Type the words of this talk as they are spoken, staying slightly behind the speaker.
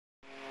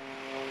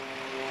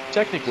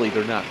Technically,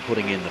 they're not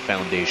putting in the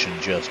foundation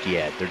just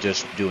yet. They're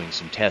just doing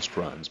some test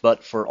runs.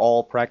 But for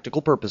all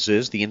practical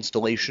purposes, the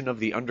installation of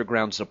the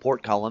underground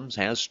support columns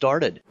has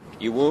started.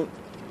 You won't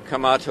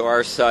come out to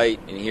our site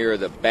and hear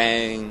the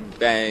bang,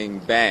 bang,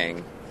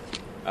 bang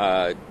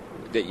that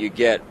you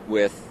get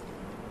with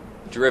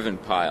driven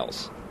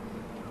piles.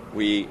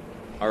 We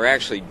are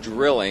actually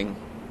drilling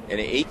an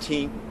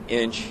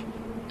 18-inch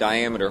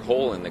diameter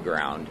hole in the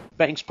ground.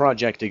 Banks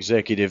project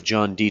executive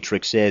John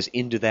Dietrich says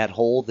into that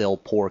hole they'll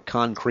pour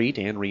concrete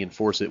and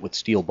reinforce it with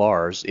steel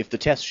bars. If the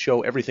tests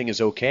show everything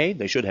is okay,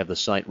 they should have the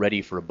site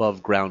ready for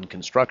above-ground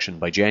construction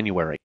by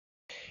January.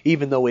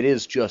 Even though it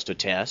is just a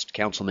test,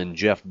 Councilman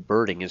Jeff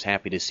Birding is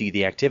happy to see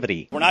the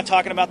activity. We're not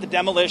talking about the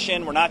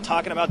demolition. We're not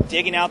talking about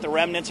digging out the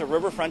remnants of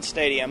Riverfront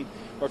Stadium.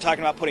 We're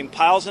talking about putting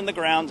piles in the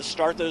ground to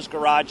start those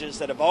garages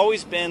that have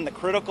always been the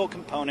critical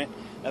component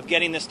of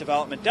getting this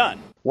development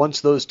done.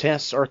 Once those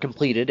tests are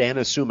completed, and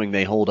assuming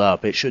they hold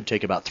up, it should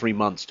take about 3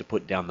 months to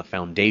put down the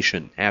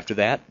foundation. After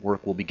that,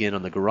 work will begin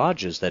on the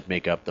garages that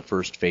make up the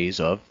first phase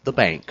of the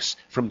banks.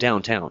 From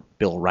downtown,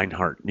 Bill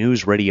Reinhart,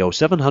 News Radio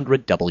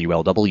 700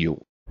 WLW.